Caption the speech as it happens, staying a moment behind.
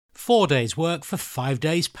4 days work for 5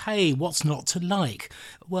 days pay. What's not to like?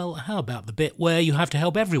 Well, how about the bit where you have to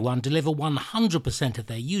help everyone deliver 100% of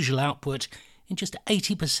their usual output in just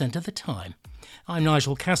 80% of the time? I'm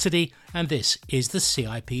Nigel Cassidy, and this is the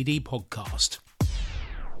CIPD podcast.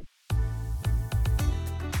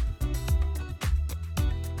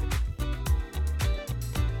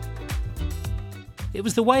 It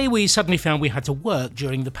was the way we suddenly found we had to work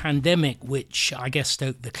during the pandemic, which I guess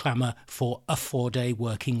stoked the clamour for a 4-day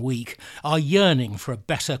working week. Our yearning for a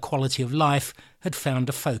better quality of life had found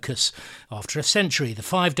a focus. After a century, the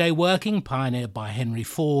 5-day working, pioneered by Henry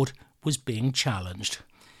Ford, was being challenged.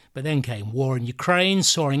 But then came war in Ukraine,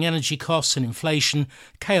 soaring energy costs and inflation,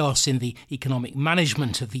 chaos in the economic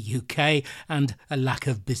management of the UK, and a lack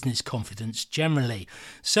of business confidence generally.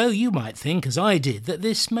 So you might think, as I did, that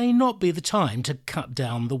this may not be the time to cut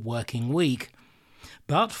down the working week.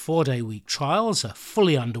 But 4-day week trials are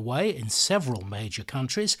fully underway in several major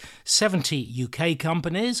countries. 70 UK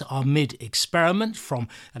companies are mid-experiment, from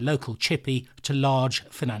a local chippy to large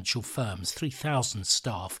financial firms, 3,000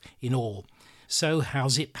 staff in all. So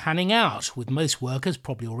how's it panning out? With most workers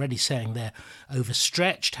probably already saying they're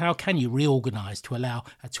overstretched, how can you reorganise to allow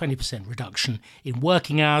a 20% reduction in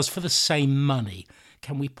working hours for the same money?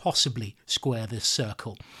 Can we possibly square this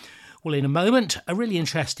circle? Well, in a moment, a really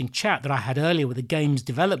interesting chat that I had earlier with a games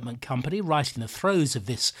development company right in the throes of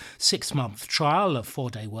this 6-month trial of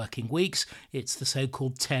 4-day working weeks. It's the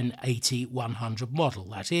so-called 10-80-100 model.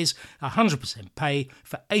 That is, 100% pay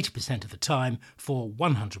for 80% of the time for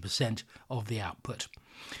 100% of the output.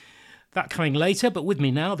 That coming later, but with me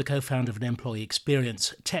now, the co-founder of an employee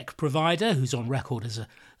experience tech provider who's on record as a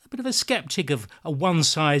bit of a sceptic of a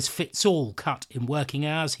one-size-fits-all cut in working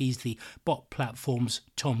hours. He's the Bot Platform's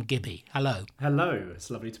Tom Gibby. Hello. Hello,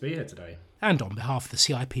 it's lovely to be here today. And on behalf of the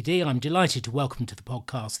CIPD, I'm delighted to welcome to the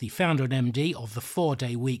podcast the founder and MD of the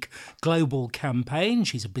 4-Day Week Global Campaign.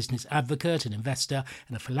 She's a business advocate, an investor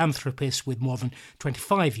and a philanthropist with more than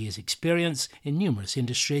 25 years' experience in numerous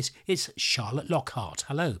industries. It's Charlotte Lockhart.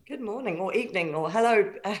 Hello. Good morning or evening or hello,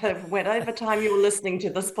 whatever time you're listening to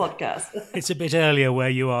this podcast. It's a bit earlier where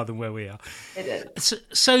you are than where we are. It is.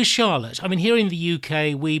 So Charlotte, I mean, here in the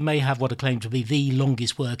UK, we may have what are claimed to be the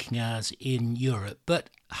longest working hours in Europe, but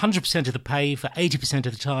 100% of the pay for 80%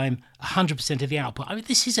 of the time, 100% of the output. I mean,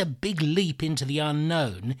 this is a big leap into the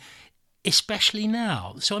unknown, especially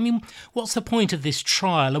now. So, I mean, what's the point of this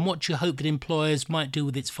trial and what do you hope that employers might do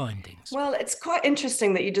with its findings? Well, it's quite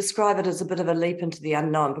interesting that you describe it as a bit of a leap into the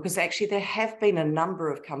unknown, because actually there have been a number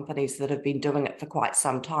of companies that have been doing it for quite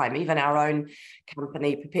some time. Even our own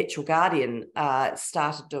company, Perpetual Guardian,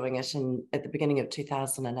 started doing it at the beginning of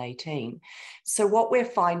 2018. So what we're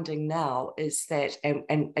finding now is that,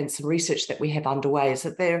 and some research that we have underway, is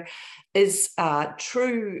that there is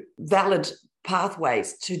true valid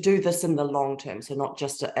pathways to do this in the long term, so not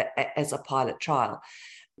just as a pilot trial.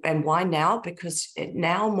 And why now? Because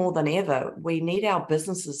now more than ever, we need our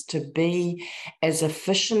businesses to be as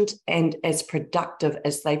efficient and as productive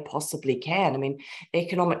as they possibly can. I mean,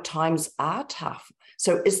 economic times are tough.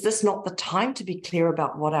 So is this not the time to be clear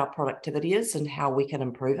about what our productivity is and how we can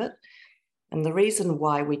improve it? And the reason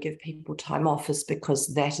why we give people time off is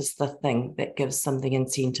because that is the thing that gives them the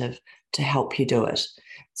incentive to help you do it.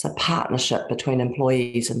 It's a partnership between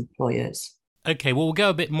employees and employers. OK, well, we'll go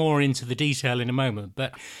a bit more into the detail in a moment,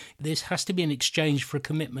 but this has to be an exchange for a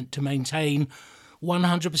commitment to maintain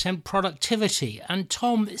 100% productivity. And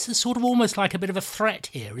Tom, it's sort of almost like a bit of a threat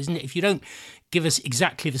here, isn't it? If you don't give us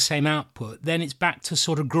exactly the same output, then it's back to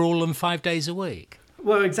sort of gruel and 5 days a week.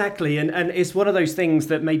 Well, exactly. And it's one of those things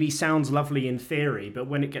that maybe sounds lovely in theory, but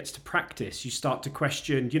when it gets to practice, you start to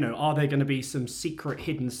question, are there going to be some secret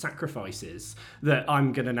hidden sacrifices that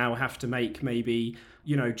I'm going to now have to make maybe,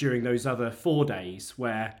 during those other 4 days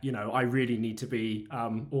where, I really need to be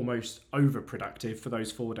almost overproductive for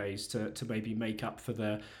those 4 days to maybe make up for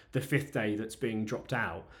the 5th day that's being dropped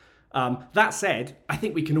out. That said, I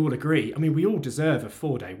think we can all agree. I mean, we all deserve a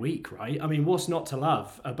 4-day week, right? I mean, what's not to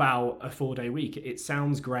love about a 4-day week? It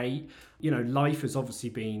sounds great. Life has obviously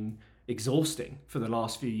been exhausting for the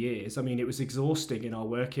last few years. I mean, it was exhausting in our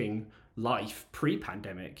working life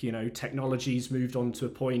pre-pandemic. Technology's moved on to a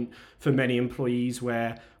point for many employees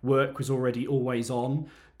where work was already always on.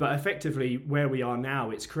 But effectively, where we are now,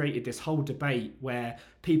 it's created this whole debate where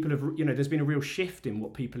people have, there's been a real shift in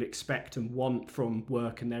what people expect and want from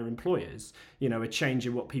work and their employers. A change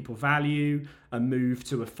in what people value, a move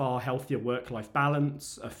to a far healthier work-life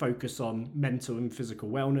balance, a focus on mental and physical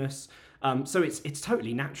wellness. So it's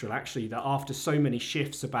totally natural, actually, that after so many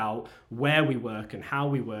shifts about where we work and how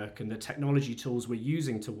we work and the technology tools we're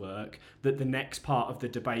using to work, that the next part of the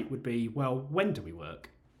debate would be, well, when do we work?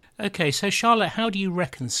 Okay, so Charlotte, how do you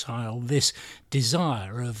reconcile this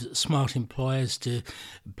desire of smart employers to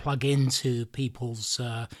plug into people's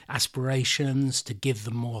aspirations, to give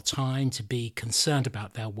them more time, to be concerned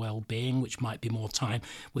about their well-being, which might be more time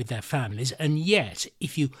with their families, and yet,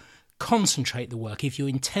 if you concentrate the work, if you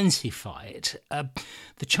intensify it,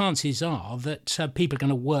 the chances are that people are going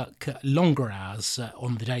to work longer hours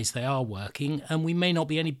on the days they are working, and we may not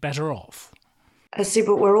be any better off. I see,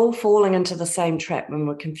 but we're all falling into the same trap when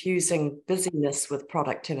we're confusing busyness with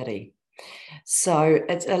productivity. So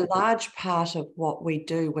it's a large part of what we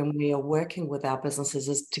do when we are working with our businesses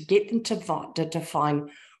is to get them to define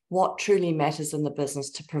what truly matters in the business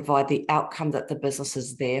to provide the outcome that the business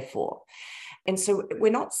is there for. And so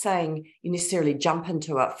we're not saying you necessarily jump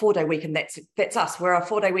into a 4-day week and that's us. We're a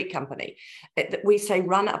 4-day week company. We say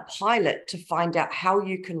run a pilot to find out how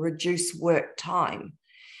you can reduce work time.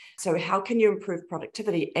 So how can you improve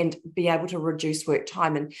productivity and be able to reduce work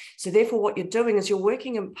time? And so therefore what you're doing is you're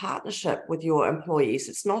working in partnership with your employees.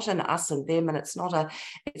 It's not an us and them, and it's not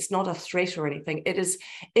a threat or anything. It is,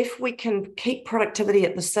 if we can keep productivity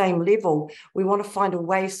at the same level, we want to find a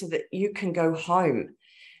way so that you can go home.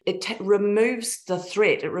 It removes the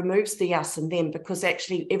threat, it removes the us and them, because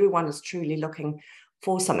actually everyone is truly looking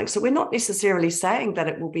for something. So we're not necessarily saying that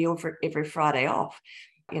it will be every Friday off.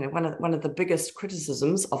 You know, one of the biggest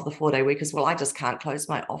criticisms of the 4-day week is, well, I just can't close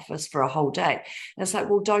my office for a whole day. And it's like,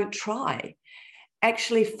 well, don't try.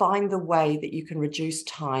 Actually find the way that you can reduce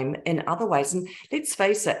time in other ways. And let's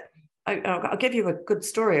face it, I'll give you a good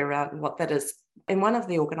story around what that is. In one of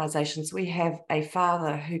the organizations, we have a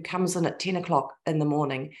father who comes in at 10 o'clock in the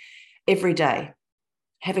morning every day,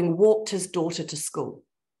 having walked his daughter to school.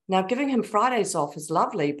 Now, giving him Fridays off is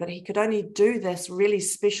lovely, but he could only do this really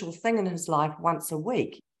special thing in his life once a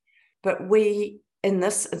week. But we, in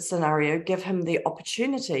this scenario, give him the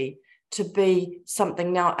opportunity to be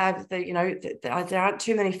something. Now, there aren't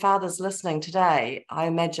too many fathers listening today, I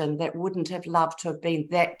imagine, that wouldn't have loved to have been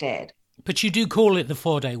that dad. But you do call it the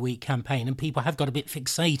 4-day week campaign, and people have got a bit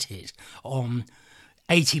fixated on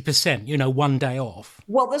 80%, 1 day off.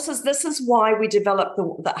 Well, this is why we developed the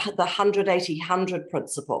 100-80-100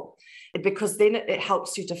 principle, because then it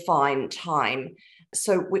helps you define time.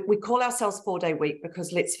 So we call ourselves 4-day week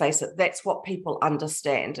because, let's face it, that's what people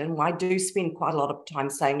understand. And I do spend quite a lot of time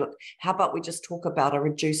saying, look, how about we just talk about a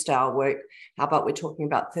reduced hour work? How about we're talking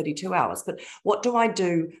about 32 hours? But what do I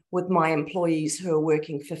do with my employees who are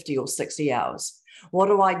working 50 or 60 hours? What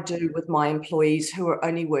do I do with my employees who are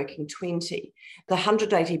only working 20? The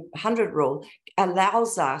 100-80-100 rule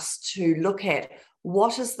allows us to look at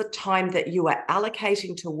what is the time that you are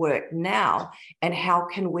allocating to work now, and how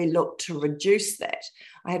can we look to reduce that?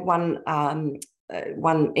 I had one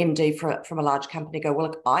MD from a large company go, well,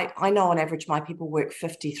 look, I know on average my people work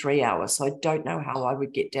 53 hours, so I don't know how I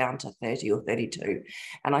would get down to 30 or 32.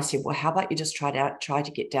 And I said, well, how about you just try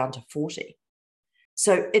to get down to 40?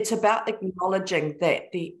 So it's about acknowledging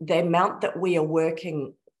that the amount that we are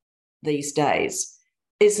working these days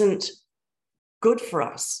isn't good for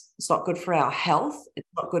us. It's not good for our health. It's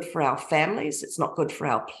not good for our families. It's not good for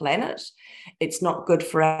our planet. It's not good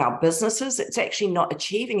for our businesses. It's actually not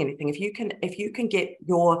achieving anything. If you can get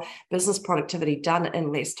your business productivity done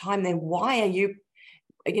in less time, then why are you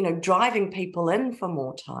driving people in for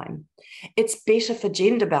more time? It's better for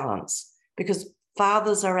gender balance, because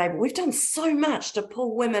fathers are able, we've done so much to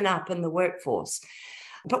pull women up in the workforce,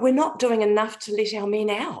 but we're not doing enough to let our men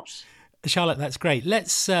out. Charlotte, that's great.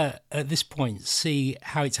 Let's, at this point, see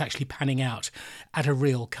how it's actually panning out at a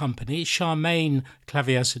real company. Charmaine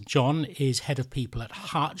Clavier St. John is head of people at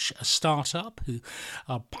Hutch, a startup who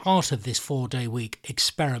are part of this 4-day week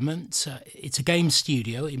experiment. It's a game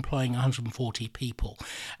studio employing 140 people.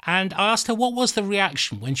 And I asked her what was the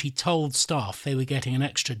reaction when she told staff they were getting an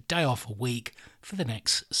extra day off a week for the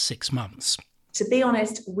next 6 months. To be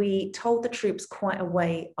honest, we told the troops quite a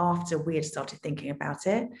way after we had started thinking about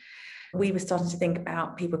it. We were starting to think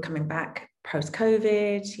about people coming back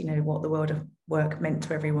post-COVID, what the world of work meant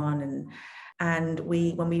to everyone. And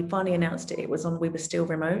when we finally announced it, we were still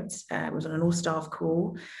remote. It was on an all-staff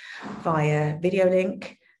call via video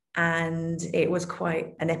link. And it was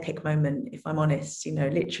quite an epic moment, if I'm honest,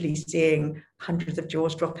 literally seeing hundreds of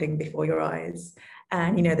jaws dropping before your eyes.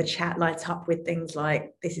 And, the chat lights up with things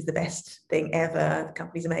like, this is the best thing ever, the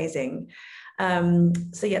company's amazing.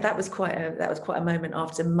 So yeah, that was quite a moment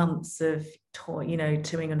after months of toing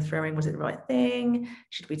and throwing. Was it the right thing?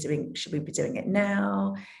 Should we be doing it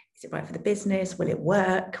now? Is it right for the business? Will it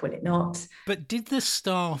work? Will it not? But did the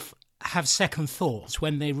staff have second thoughts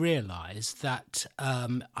when they realise that,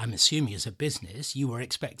 I'm assuming as a business, you were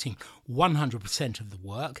expecting 100% of the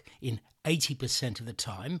work in 80% of the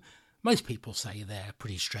time. Most people say they're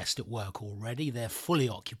pretty stressed at work already. They're fully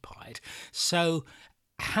occupied. So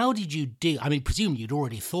how did you deal? I mean, presumably you'd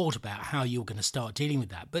already thought about how you were going to start dealing with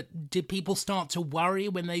that. But did people start to worry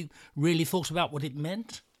when they really thought about what it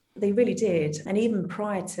meant? They really did. And even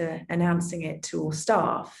prior to announcing it to all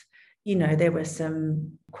staff, there were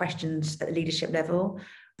some questions at the leadership level.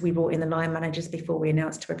 We brought in the line managers before we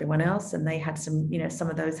announced to everyone else, and they had some, some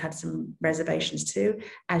of those had some reservations too.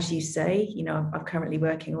 As you say, I'm currently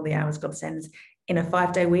working all the hours God sends in a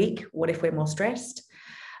 5-day week. What if we're more stressed?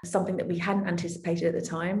 Something that we hadn't anticipated at the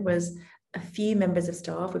time was a few members of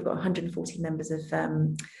staff. We've got 140 members of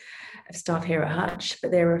staff here at Hutch, but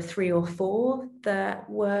there are 3 or 4 that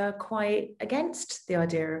were quite against the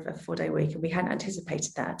idea of a 4-day week, and we hadn't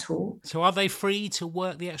anticipated that at all. So are they free to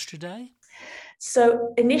work the extra day?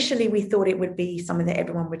 So initially we thought it would be something that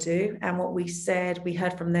everyone would do, and what we said, we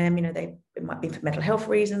heard from them, it might be for mental health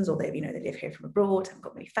reasons, or they live here from abroad, haven't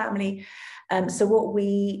got any family. So what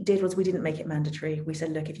we did was we didn't make it mandatory. We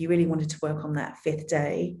said, look, if you really wanted to work on that 5th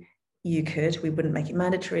day, you could. We wouldn't make it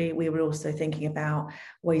mandatory. We were also thinking about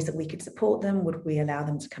ways that we could support them. Would we allow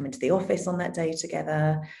them to come into the office on that day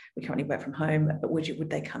together? We currently work from home, but would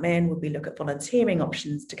they come in? Would we look at volunteering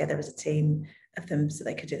options together as a team of them so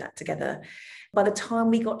they could do that together? By the time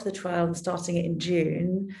we got to the trial and starting it in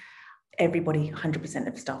June, everybody, 100%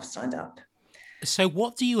 of staff signed up. So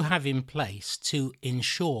what do you have in place to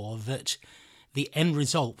ensure that the end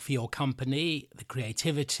result for your company, the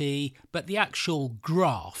creativity, but the actual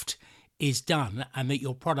graft is done, and that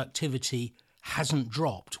your productivity hasn't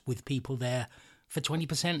dropped with people there for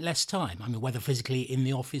 20% less time? I mean, whether physically in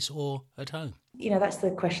the office or at home. That's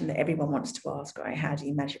the question that everyone wants to ask, right? How do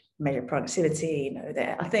you measure productivity?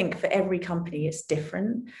 I think for every company it's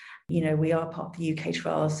different. We are part of the UK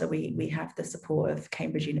trial, so we have the support of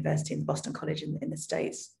Cambridge University and Boston College in the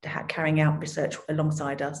States carrying out research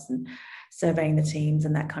alongside us and surveying the teams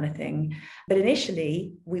and that kind of thing. But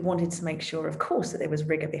initially, we wanted to make sure, of course, that there was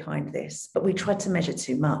rigor behind this, but we tried to measure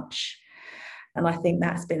too much. And I think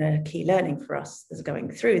that's been a key learning for us as going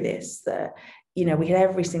through this, that, we had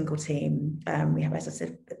every single team. We have, as I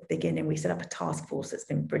said at the beginning, we set up a task force that's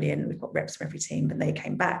been brilliant. We've got reps from every team, but they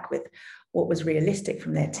came back with what was realistic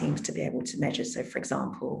from their teams to be able to measure. So, for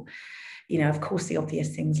example, of course, the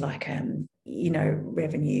obvious things like,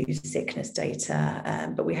 revenue, sickness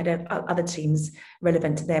data, but we had other teams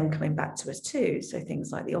relevant to them coming back to us too. So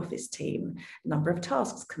things like the office team, number of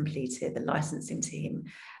tasks completed, the licensing team,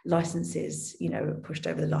 licenses, pushed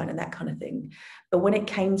over the line and that kind of thing. But when it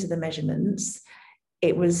came to the measurements,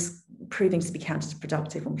 it was proving to be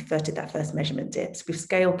counterproductive when we first did that first measurement dips. We've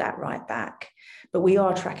scaled that right back, but we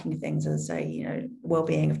are tracking things, as I say,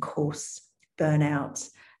 well-being, of course, burnout,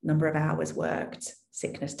 number of hours worked,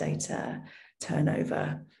 sickness data,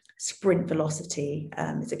 turnover, sprint velocity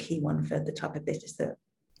is a key one for the type of business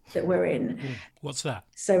that we're in. What's that?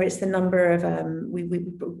 So it's the number of,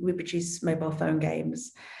 we produce mobile phone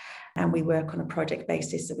games and we work on a project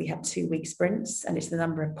basis. So we have 2-week sprints, and it's the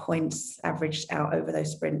number of points averaged out over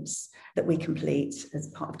those sprints that we complete as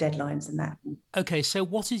part of deadlines and that. Okay, so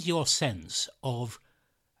what is your sense of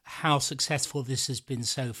how successful this has been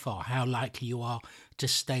so far, how likely you are to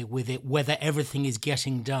stay with it, whether everything is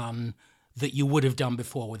getting done that you would have done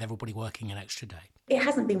before with everybody working an extra day? It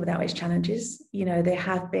hasn't been without its challenges. There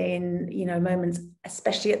have been, moments,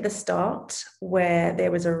 especially at the start, where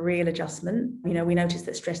there was a real adjustment. We noticed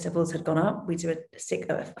that stress levels had gone up. We do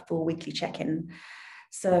a full weekly check-in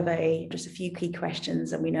survey, just a few key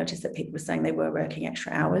questions, and we noticed that people were saying they were working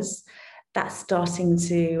extra hours. That's starting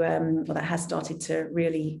to, that has started to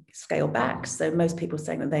really scale back. So most people are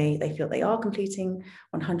saying that they feel they are completing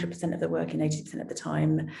 100% of the work in 80% of the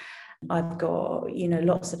time. I've got,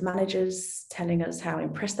 lots of managers telling us how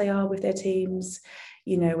impressed they are with their teams.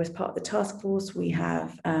 As part of the task force, we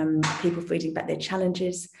have people feeding back their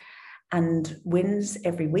challenges and wins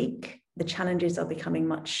every week. The challenges are becoming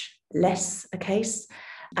much less a case,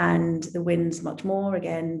 and the wins much more.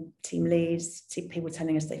 Again, team leads, people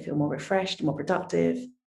telling us they feel more refreshed, more productive.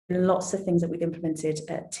 And lots of things that we've implemented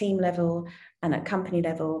at team level and at company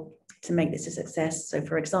level to make this a success. So,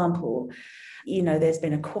 for example, there's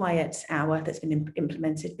been a quiet hour that's been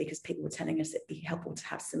implemented because people were telling us it'd be helpful to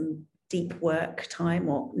have some deep work time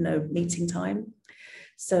or no meeting time.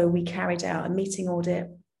 So we carried out a meeting audit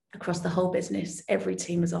across the whole business. Every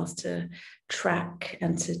team was asked to track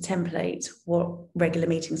and to template what regular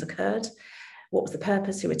meetings occurred. what was the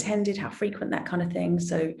purpose, who attended, how frequent, that kind of thing.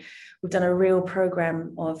 So we've done a real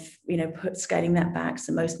program of, scaling that back.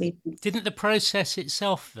 So most meetings. Didn't the process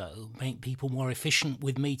itself, though, make people more efficient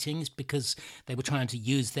with meetings because they were trying to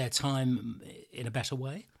use their time in a better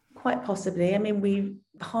way? Quite possibly. I mean, we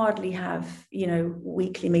hardly have,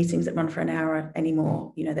 weekly meetings that run for an hour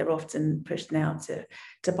anymore. They're often pushed now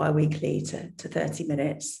to bi-weekly to 30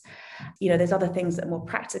 minutes. There's other things that are more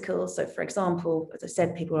practical. So, for example, as I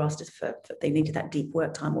said, people asked us if they needed that deep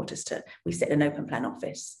work time or we sit in an open plan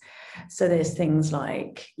office. So there's things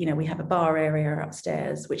like, we have a bar area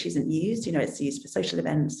upstairs, which isn't used, it's used for social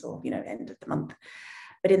events or, end of the month.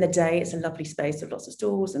 But in the day, it's a lovely space with lots of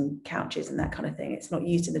stools and couches and that kind of thing. It's not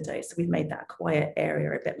used in the day. So we've made that a quiet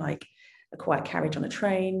area, a bit like a quiet carriage on a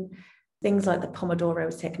train. Things like the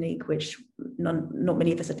Pomodoro technique, which not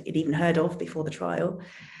many of us had even heard of before the trial.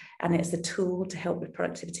 And it's a tool to help with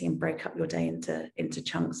productivity and break up your day into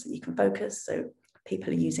chunks that you can focus. So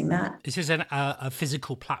people are using that. Is this a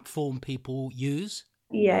physical platform people use?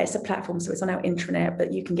 Yeah, it's a platform. So it's on our intranet,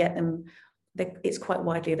 but you can get them. It's quite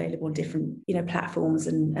widely available on different, platforms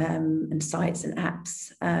and sites and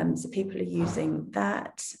apps. So people are using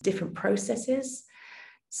that, different processes.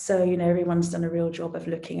 So, everyone's done a real job of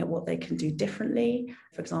looking at what they can do differently.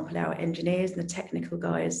 For example, our engineers and the technical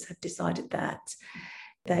guys have decided that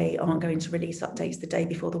they aren't going to release updates the day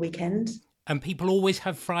before the weekend. And people always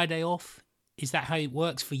have Friday off? Is that how it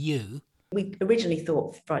works for you? We originally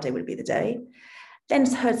thought Friday would be the day. Then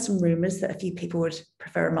heard some rumours that a few people would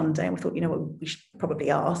prefer a Monday, and we thought, we should probably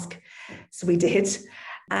ask. So we did.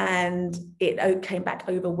 And it came back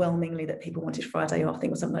overwhelmingly that people wanted Friday off. I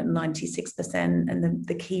think it was something like 96%. And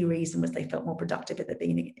the key reason was they felt more productive at the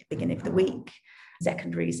beginning of the week.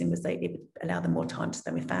 Second reason was it would allow them more time to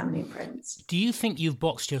spend with family and friends. Do you think you've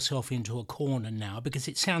boxed yourself into a corner now? Because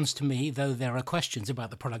it sounds to me, though there are questions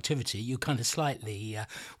about the productivity, you kind of slightly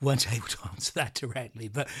weren't able to answer that directly.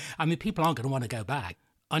 But, people aren't going to want to go back.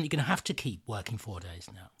 Aren't you going to have to keep working 4 days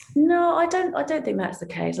now? No, I don't think that's the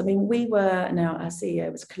case. Our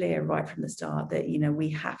CEO was clear right from the start that, we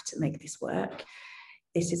have to make this work.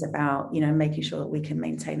 This is about, making sure that we can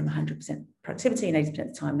maintain 100% productivity and 80% of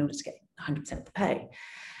the time in order to get 100% of the pay.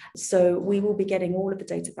 So we will be getting all of the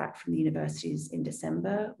data back from the universities in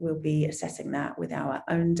December. We'll be assessing that with our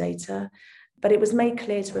own data. But it was made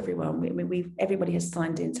clear to everyone. Everybody has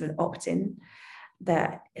signed into an opt-in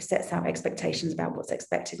that sets out expectations about what's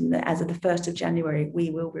expected. And that as of the 1st of January,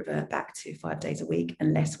 we will revert back to 5 days a week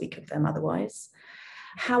unless we confirm otherwise.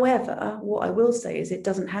 However, what I will say is it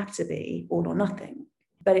doesn't have to be all or nothing.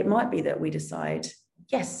 But it might be that we decide,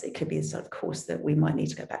 yes, it could be the sort of course that we might need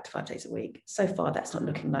to go back to 5 days a week. So far, that's not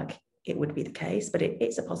looking like it would be the case, but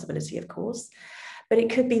it's a possibility, of course. But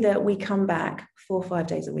it could be that we come back 4 or 5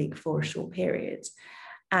 days a week for a short period.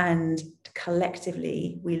 And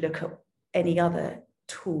collectively, we look at any other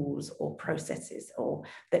tools or processes or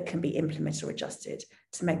that can be implemented or adjusted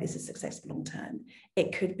to make this a successful long term.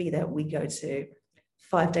 It could be that we go to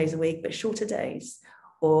 5 days a week, but shorter days,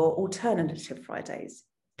 or alternative Fridays.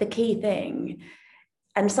 The key thing,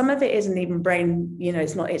 and some of it isn't even brain,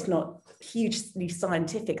 it's not hugely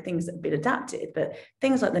scientific things that have been adapted, but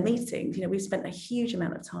things like the meetings, we've spent a huge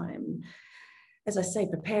amount of time, as I say,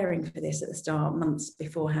 preparing for this at the start, months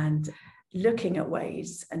beforehand, looking at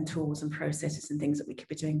ways and tools and processes and things that we could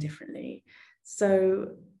be doing differently. So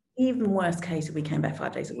even worst case, if we came back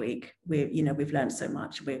 5 days a week, we've learned so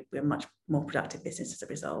much. We're a much more productive business as a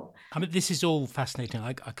result. This is all fascinating.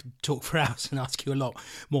 I could talk for hours and ask you a lot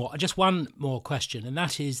more. Just one more question, and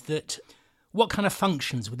that is that what kind of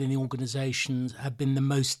functions within the organisations have been the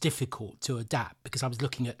most difficult to adapt? Because I was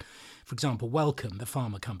looking at, for example, Wellcome, the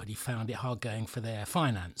pharma company, found it hard going for their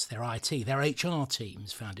finance, their IT, their HR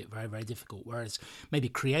teams found it very, very difficult, whereas maybe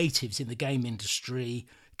creatives in the game industry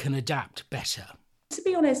can adapt better. To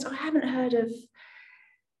be honest, I haven't heard of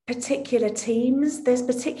particular teams. There's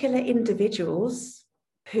particular individuals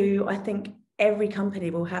who I think every company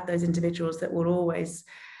will have those individuals that will always,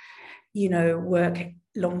 work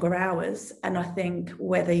longer hours. And I think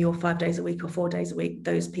whether you're 5 days a week or 4 days a week,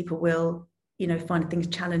 those people will, find things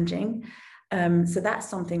challenging. So that's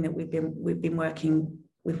something that we've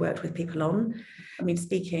worked with people on.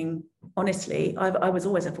 Speaking honestly, I was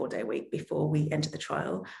always a 4 day week before we entered the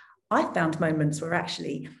trial. I found moments where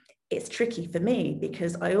actually it's tricky for me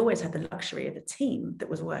because I always had the luxury of a team that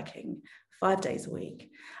was working 5 days a week,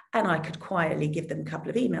 and I could quietly give them a couple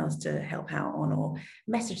of emails to help out on or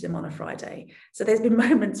message them on a Friday. So there's been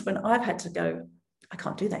moments when I've had to go, I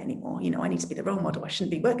can't do that anymore. I need to be the role model. I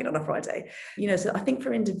shouldn't be working on a Friday. So I think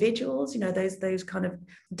for individuals, those kind of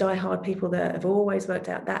diehard people that have always worked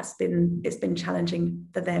out, it's been challenging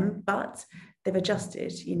for them. But they've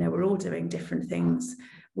adjusted. We're all doing different things.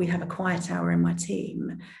 We have a quiet hour in my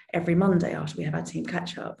team every Monday after we have our team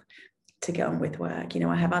catch up to get on with work.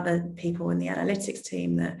 I have other people in the analytics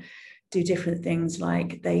team that do different things,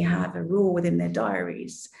 like they have a rule within their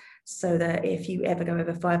diaries so that if you ever go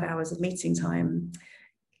over 5 hours of meeting time,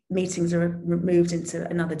 meetings are moved into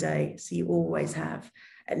another day. So you always have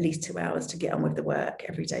at least 2 hours to get on with the work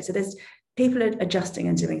every day. So there's people are adjusting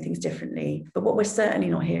and doing things differently. But what we're certainly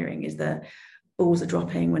not hearing is that balls are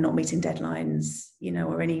dropping, we're not meeting deadlines,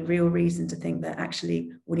 or any real reason to think that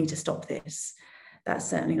actually we need to stop this. That's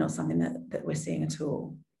certainly not something that we're seeing at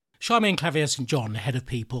all. Charmaine Clavier St John, Head of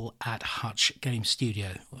People at Hutch Game Studio.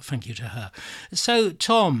 Well, thank you to her. So,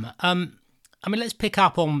 Tom, let's pick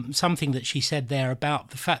up on something that she said there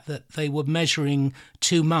about the fact that they were measuring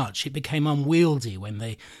too much. It became unwieldy when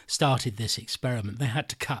they started this experiment. They had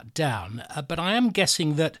to cut down. But I am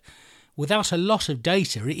guessing that without a lot of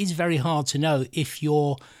data, it is very hard to know if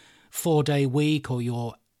your 4-day week or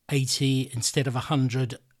your 80 instead of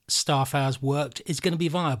 100 staff hours worked is going to be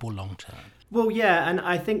viable long term. Well, yeah, and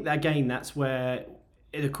I think that, again, that's where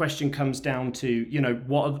the question comes down to,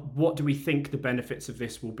 what do we think the benefits of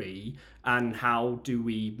this will be, and how do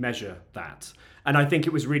we measure that? And I think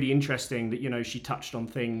it was really interesting that, she touched on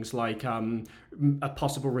things like a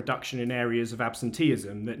possible reduction in areas of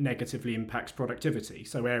absenteeism that negatively impacts productivity.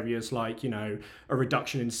 So areas like, a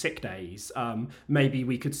reduction in sick days. Maybe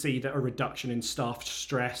we could see that a reduction in staff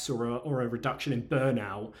stress or a reduction in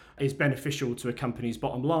burnout is beneficial to a company's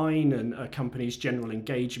bottom line and a company's general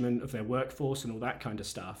engagement of their workforce and all that kind of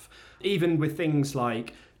stuff. Even with things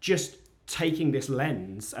like just taking this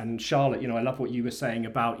lens, and Charlotte, I love what you were saying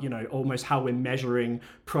about, almost how we're measuring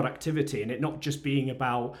productivity, and it not just being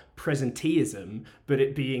about presenteeism, but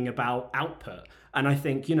it being about output. And I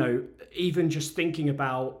think, even just thinking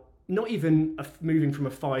about not even moving from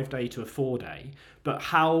a 5-day to a 4-day, but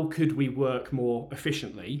how could we work more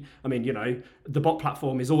efficiently? I mean, the bot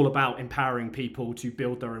platform is all about empowering people to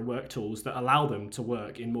build their own work tools that allow them to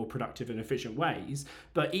work in more productive and efficient ways.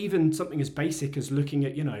 But even something as basic as looking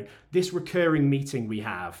at, this recurring meeting we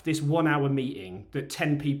have, this 1-hour meeting that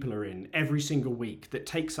 10 people are in every single week that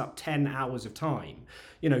takes up 10 hours of time.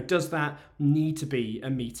 Does that need to be a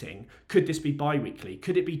meeting? Could this be bi-weekly?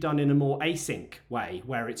 Could it be done in a more async way,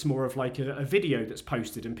 where it's more of like a video that's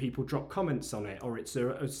posted and people drop comments on it, or it's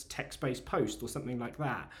a text-based post or something like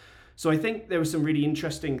that? So I think there were some really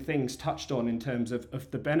interesting things touched on in terms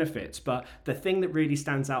of the benefits, but the thing that really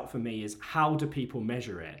stands out for me is how do people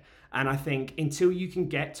measure it? And I think until you can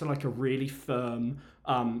get to like a really firm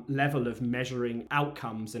level of measuring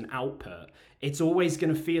outcomes and output, it's always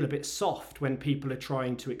going to feel a bit soft when people are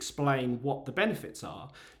trying to explain what the benefits are.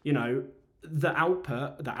 The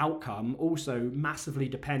output, the outcome also massively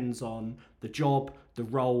depends on the job, the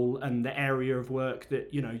role, and the area of work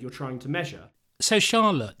that, you're trying to measure. So,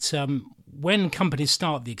 Charlotte, when companies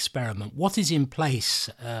start the experiment, what is in place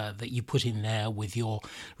that you put in there with your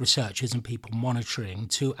researchers and people monitoring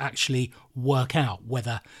to actually work out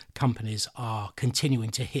whether companies are continuing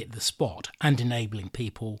to hit the spot and enabling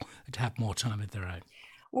people to have more time of their own?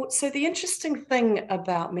 Well, so the interesting thing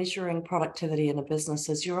about measuring productivity in a business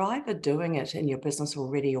is you're either doing it in your business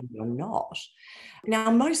already or you're not. Now,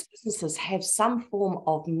 most businesses have some form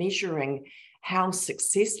of measuring how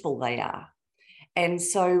successful they are. And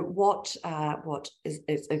so what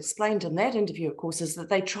is explained in that interview, of course, is that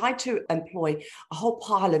they tried to employ a whole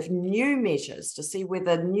pile of new measures to see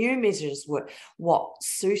whether new measures were what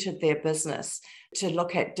suited their business, to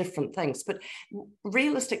look at different things. But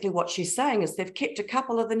realistically, what she's saying is they've kept a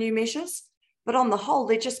couple of the new measures, but on the whole,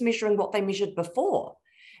 they're just measuring what they measured before.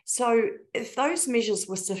 So if those measures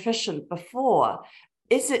were sufficient before,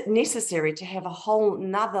 is it necessary to have a whole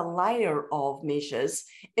nother layer of measures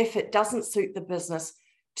if it doesn't suit the business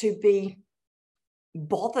to be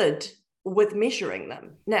bothered with measuring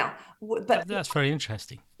them? Now, but that's very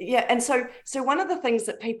interesting. Yeah, and so one of the things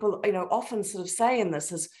that people often sort of say in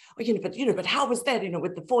this is, but how was that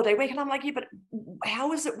with the 4-day week? And I'm like, yeah, but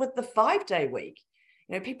how is it with the 5-day week?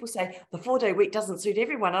 People say the 4-day week doesn't suit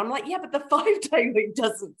everyone. I'm like, yeah, but the 5-day week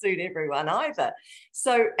doesn't suit everyone either.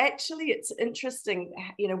 So actually, it's interesting,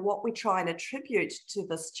 what we try and attribute to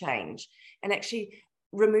this change, and actually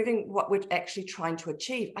removing what we're actually trying to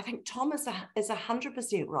achieve. I think Tom is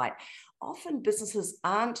 100% right. Often businesses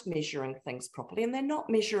aren't measuring things properly, and they're not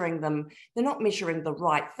measuring the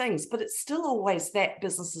right things, but it's still always that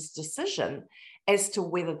business's decision as to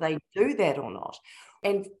whether they do that or not.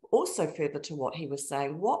 And also further to what he was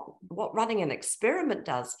saying, what running an experiment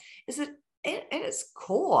does is it at its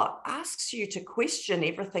core asks you to question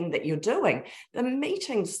everything that you're doing. The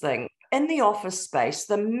meetings thing, in the office space,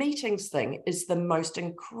 the meetings thing is the most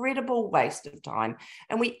incredible waste of time.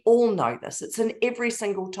 And we all know this. It's in every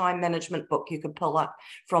single time management book you could pull up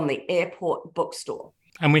from the airport bookstore.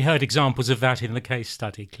 And we heard examples of that in the case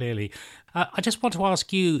study, clearly. I just want to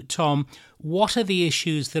ask you, Tom, what are the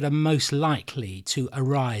issues that are most likely to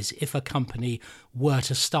arise if a company were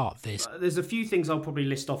to start this? There's a few things I'll probably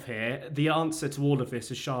list off here. The answer to all of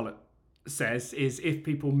this, as Charlotte says, is if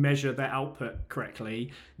people measure their output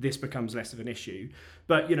correctly, this becomes less of an issue.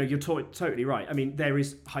 But, you're totally right. I mean, there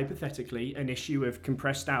is hypothetically an issue of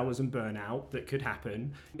compressed hours and burnout that could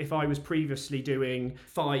happen. If I was previously doing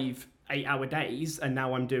 5 8-hour days and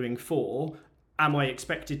now I'm doing 4, am I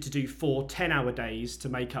expected to do 4 10-hour days to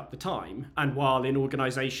make up the time? And while in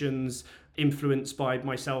organisations influenced by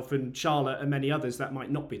myself and Charlotte and many others, that might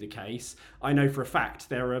not be the case, I know for a fact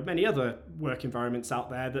there are many other work environments out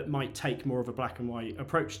there that might take more of a black and white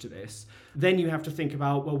approach to this. Then you have to think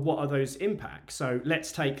about, well, what are those impacts? So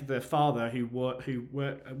let's take the father who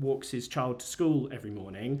walks his child to school every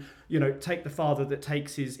morning. Take the father that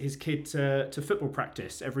takes his kid to football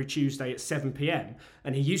practice every Tuesday at 7 p.m.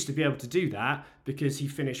 And he used to be able to do that because he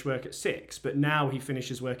finished work at 6, but now he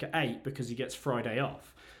finishes work at 8 because he gets Friday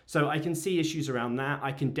off. So I can see issues around that.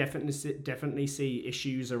 I can definitely see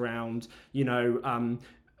issues around,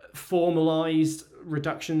 formalized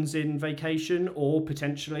reductions in vacation, or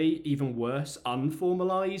potentially even worse,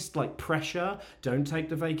 unformalized, like pressure. Don't take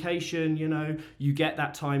the vacation, you get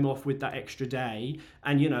that time off with that extra day.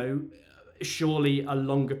 And, surely a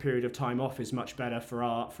longer period of time off is much better for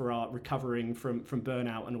our recovering from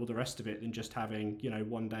burnout and all the rest of it than just having,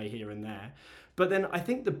 one day here and there. But then I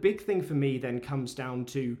think the big thing for me then comes down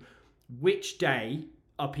to which day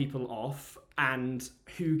are people off and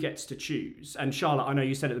who gets to choose. And Charlotte, I know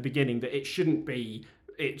you said at the beginning that it shouldn't be,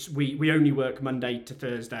 we only work Monday to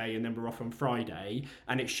Thursday and then we're off on Friday,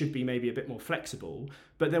 and it should be maybe a bit more flexible.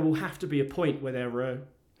 But there will have to be a point where there are...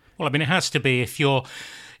 Well, I mean, it has to be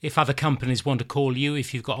if other companies want to call you,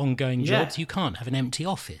 if you've got ongoing jobs, you can't have an empty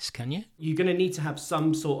office, can you? You're going to need to have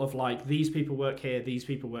some sort of like, these people work here, these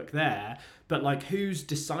people work there, but like who's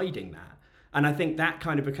deciding that? And I think that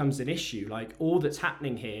kind of becomes an issue. Like all that's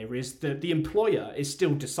happening here is that the employer is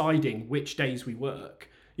still deciding which days we work.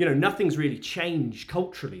 Nothing's really changed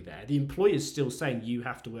culturally there. The employer's still saying you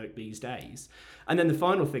have to work these days. And then the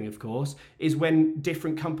final thing, of course, is when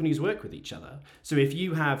different companies work with each other. So if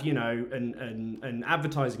you have, an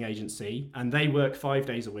advertising agency and they work 5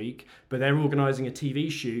 days a week, but they're organising a TV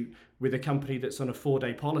shoot with a company that's on a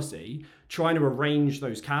 4-day policy, trying to arrange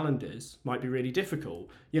those calendars might be really difficult.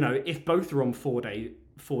 If both are on 4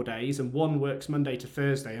 days and one works Monday to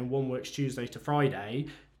Thursday and one works Tuesday to Friday,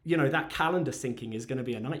 that calendar syncing is going to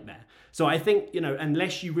be a nightmare. So I think,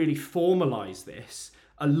 unless you really formalize this,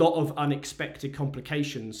 a lot of unexpected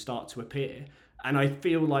complications start to appear. And I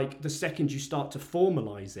feel like the second you start to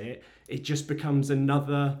formalize it, it just becomes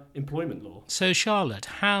another employment law. So Charlotte,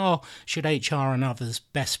 how should HR and others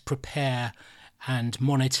best prepare and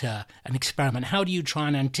monitor an experiment? How do you try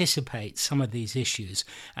and anticipate some of these issues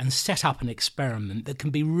and set up an experiment that can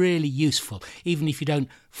be really useful, even if you don't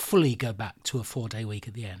fully go back to a 4-day week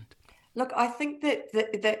at the end? Look, I think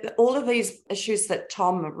that all of these issues that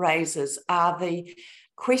Tom raises are the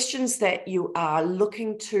questions that you are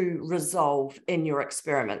looking to resolve in your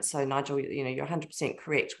experiment. So Nigel, you're 100%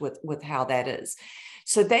 correct with how that is.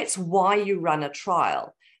 So that's why you run a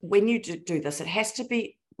trial. When you do this, it has to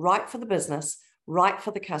be right for the business, right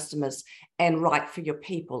for the customers, and right for your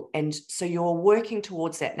people. And so you're working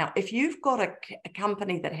towards that. Now, if you've got a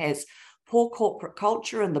company that has poor corporate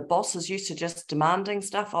culture and the boss is used to just demanding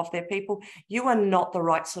stuff of their people, you are not the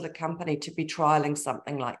right sort of company to be trialing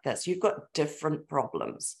something like this. You've got different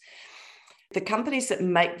problems. The companies that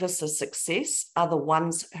make this a success are the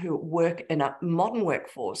ones who work in a modern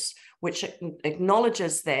workforce, which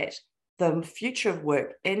acknowledges that the future of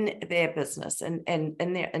work in their business and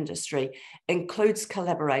in their industry includes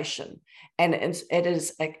collaboration. And it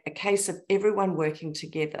is a case of everyone working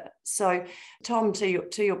together. So, Tom, to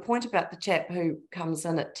your point about the chap who comes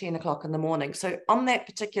in at 10 o'clock in the morning. So on that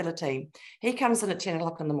particular team, he comes in at 10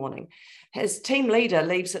 o'clock in the morning. His team leader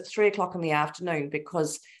leaves at 3 o'clock in the afternoon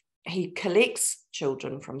because he collects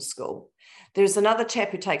children from school. There's another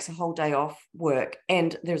chap who takes a whole day off work,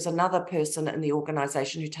 and there's another person in the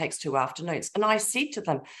organisation who takes 2 afternoons. And I said to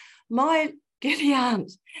them, my giddy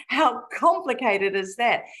aunt, how complicated is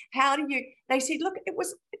that? How do you, they said, look, it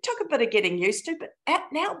took a bit of getting used to, but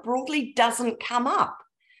now broadly doesn't come up.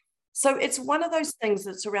 So it's one of those things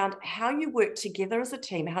that's around how you work together as a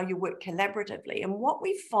team, how you work collaboratively. And what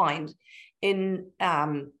we find in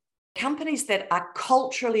companies that are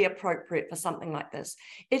culturally appropriate for something like this,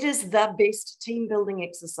 it is the best team building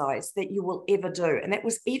exercise that you will ever do. And that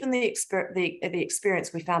was even the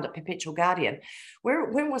experience we found at Perpetual Guardian. We're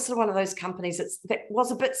sort of one of those companies that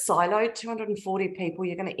was a bit siloed, 240 people,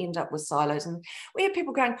 you're going to end up with silos. And we had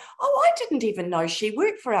people going, oh, I didn't even know she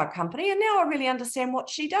worked for our company. And now I really understand what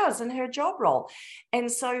she does in her job role. And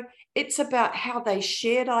so it's about how they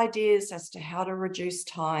shared ideas as to how to reduce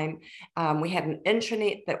time. We had an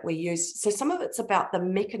intranet that we used. So some of it's about the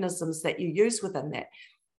mechanisms that you use within that.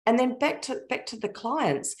 And then back to the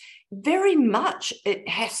clients, very much it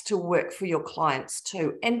has to work for your clients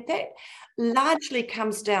too. And that largely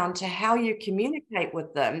comes down to how you communicate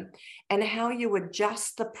with them and how you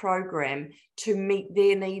adjust the program to meet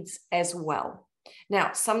their needs as well.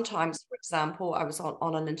 Now, sometimes, for example, I was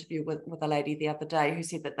on an interview with a lady the other day who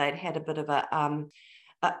said that they'd had a bit of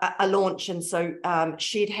a launch, and so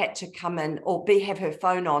she'd had to come in or have her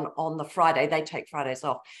phone on the Friday. They take Fridays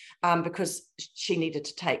off because she needed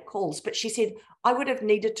to take calls. But she said, I would have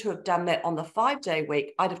needed to have done that on the 5-day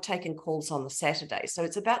week. I'd have taken calls on the Saturday. So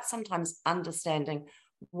it's about sometimes understanding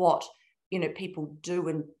what people do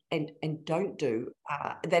and don't do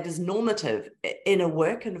that is normative in a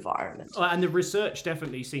work environment. And the research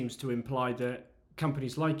definitely seems to imply that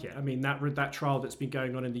companies like it. I mean, that trial that's been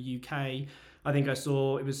going on in the UK, I think I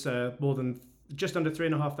saw it was just under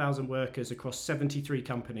 3,500 workers across 73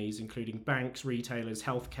 companies, including banks, retailers,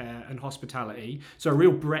 healthcare, and hospitality. So a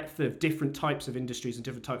real breadth of different types of industries and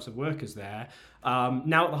different types of workers there.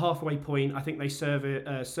 Now at the halfway point, I think they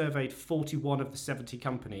surveyed 41 of the 70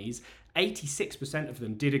 companies. 86% of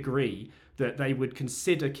them did agree that they would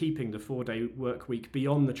consider keeping the 4-day work week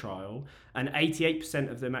beyond the trial, and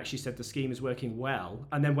 88% of them actually said the scheme is working well.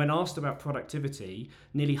 And then when asked about productivity,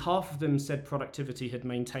 nearly half of them said productivity had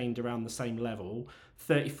maintained around the same level,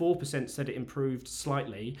 34% said it improved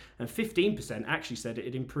slightly, and 15% actually said it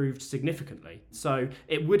had improved significantly. So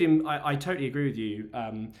it would, I totally agree with you,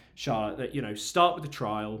 Charlotte, that start with the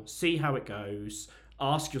trial, see how it goes,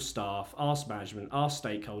 ask your staff, ask management, ask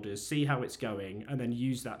stakeholders, see how it's going, and then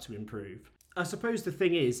use that to improve. I suppose the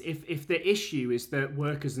thing is, if the issue is that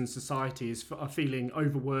workers and society are feeling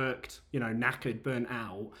overworked, knackered, burnt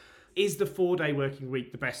out, is the 4-day working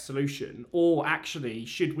week the best solution? Or actually,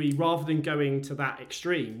 should we, rather than going to that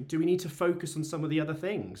extreme, do we need to focus on some of the other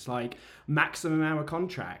things, like maximum hour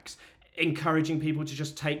contracts, encouraging people to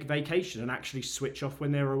just take vacation and actually switch off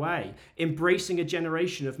when they're away, embracing a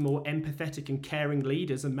generation of more empathetic and caring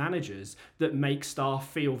leaders and managers that make staff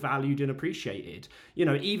feel valued and appreciated,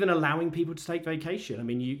 even allowing people to take vacation. I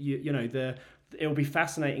mean, it'll be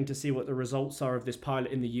fascinating to see what the results are of this pilot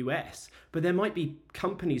in the US, but there might be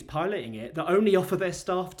companies piloting it that only offer their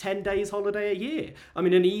staff 10 days holiday a year. I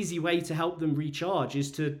mean, an easy way to help them recharge is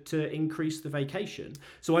to increase the vacation.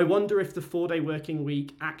 So I wonder if the 4-day working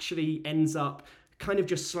week actually ends up kind of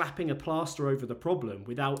just slapping a plaster over the problem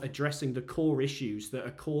without addressing the core issues that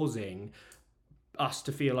are causing us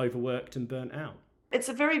to feel overworked and burnt out. It's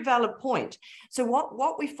a very valid point. So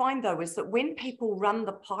what we find, though, is that when people run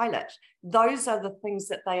the pilot, those are the things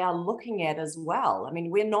that they are looking at as well. I mean,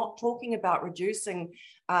 we're not talking about reducing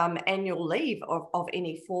annual leave of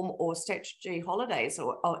any form or statutory holidays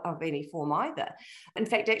or of any form either. In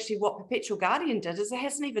fact, actually what Perpetual Guardian did is it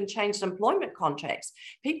hasn't even changed employment contracts.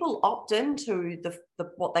 People opt into the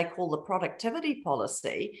what they call the productivity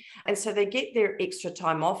policy, and so they get their extra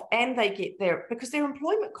time off, and they get because their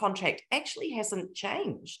employment contract actually hasn't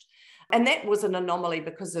changed. And that was an anomaly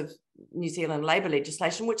because of New Zealand labour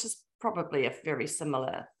legislation, which is probably a very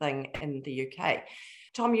similar thing in the UK.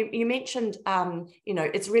 Tom, you mentioned,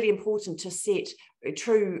 it's really important to set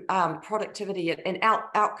true productivity and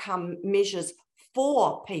outcome measures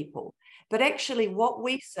for people. But actually what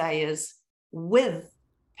we say is with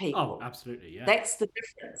people. Oh, absolutely, yeah. That's the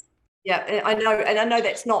difference. Yeah, I know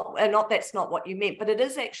that's not what you meant, but it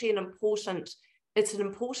is actually an important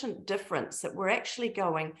difference that we're actually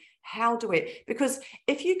going, how do we, because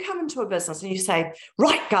if you come into a business and you say,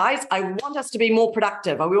 right, guys, I want us to be more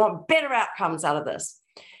productive, or we want better outcomes out of this.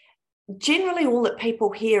 Generally, all that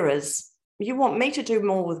people hear is, you want me to do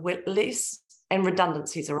more with less, and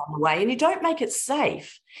redundancies are on the way, and you don't make it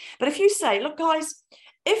safe. But if you say, look, guys,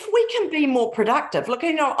 if we can be more productive, look,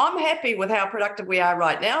 I'm happy with how productive we are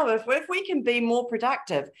right now. If we can be more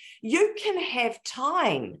productive, you can have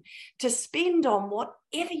time to spend on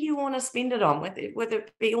whatever you want to spend it on, whether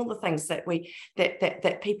it be all the things that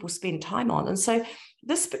that people spend time on. And so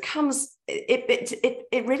this becomes,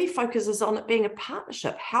 it really focuses on it being a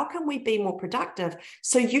partnership. How can we be more productive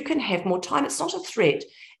so you can have more time? It's not a threat.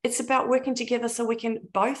 It's about working together so we can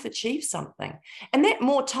both achieve something. And that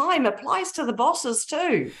more time applies to the bosses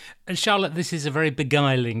too. And Charlotte, this is a very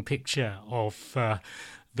beguiling picture of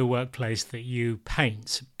the workplace that you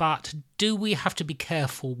paint. But do we have to be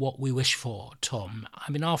careful what we wish for, Tom? I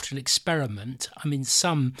mean, after an experiment,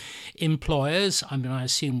 some employers, I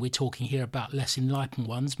assume we're talking here about less enlightened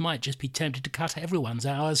ones, might just be tempted to cut everyone's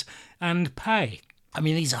hours and pay.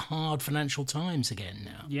 These are hard financial times again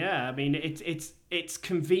now. Yeah, it's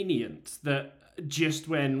convenient that just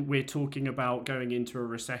when we're talking about going into a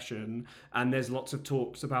recession and there's lots of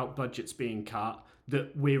talks about budgets being cut,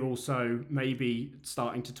 that we're also maybe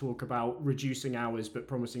starting to talk about reducing hours but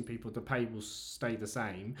promising people the pay will stay the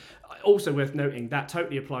same. Also worth noting, that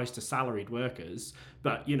totally applies to salaried workers.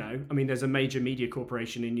 But, there's a major media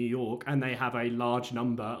corporation in New York and they have a large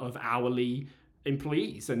number of hourly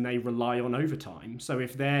employees and they rely on overtime. So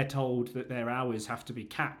if they're told that their hours have to be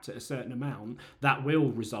capped at a certain amount, that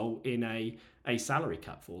will result in a salary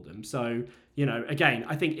cut for them. So, again,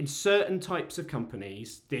 I think in certain types of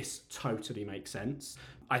companies, this totally makes sense.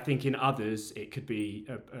 I think in others, it could be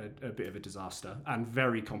a bit of a disaster and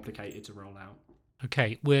very complicated to roll out.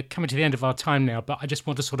 Okay, we're coming to the end of our time now, but I just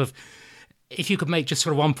want to if you could make just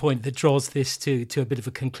one point that draws this to a bit of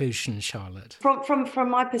a conclusion, Charlotte. From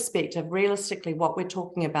my perspective, realistically, what we're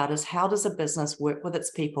talking about is how does a business work with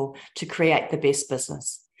its people to create the best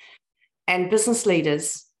business? And business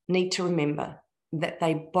leaders need to remember that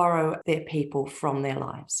they borrow their people from their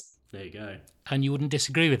lives. There you go. And you wouldn't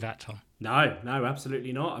disagree with that, Tom? No,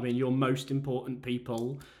 absolutely not. Your most important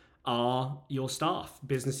people are your staff.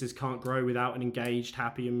 Businesses can't grow without an engaged,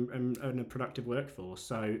 happy and a productive workforce.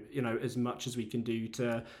 So, as much as we can do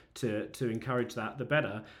to encourage that, the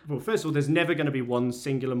better. Well, first of all, there's never going to be one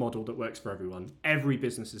singular model that works for everyone. Every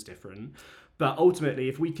business is different. But ultimately,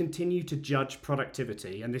 if we continue to judge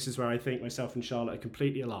productivity, and this is where I think myself and Charlotte are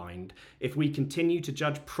completely aligned, if we continue to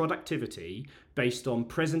judge productivity based on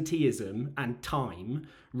presenteeism and time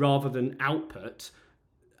rather than output,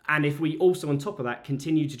 and if we also, on top of that,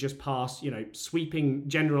 continue to just pass, sweeping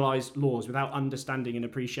generalized laws without understanding and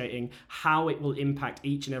appreciating how it will impact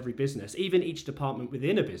each and every business, even each department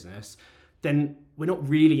within a business, then we're not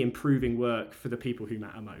really improving work for the people who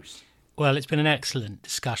matter most. Well, it's been an excellent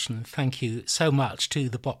discussion. Thank you so much to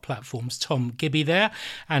the Bot Platform's Tom Gibby there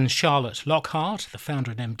and Charlotte Lockhart, the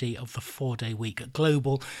founder and MD of the 4-Day Week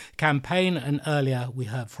Global campaign. And earlier we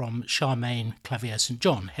heard from Charmaine Clavier St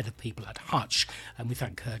John, Head of People at Hutch, and we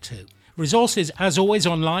thank her too. Resources, as always,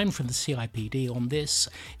 online from the CIPD on this,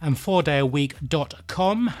 and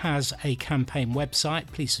 4dayaweek.com has a campaign website.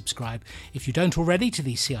 Please subscribe if you don't already to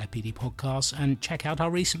the CIPD podcasts and check out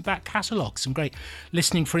our recent back catalogue. Some great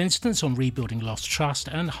listening, for instance, on rebuilding lost trust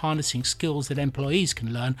and harnessing skills that employees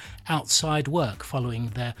can learn outside work following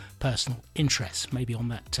their personal interests, maybe on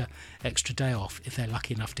that extra day off if they're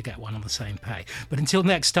lucky enough to get one on the same pay. But until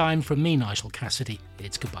next time, from me, Nigel Cassidy,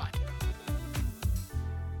 it's goodbye.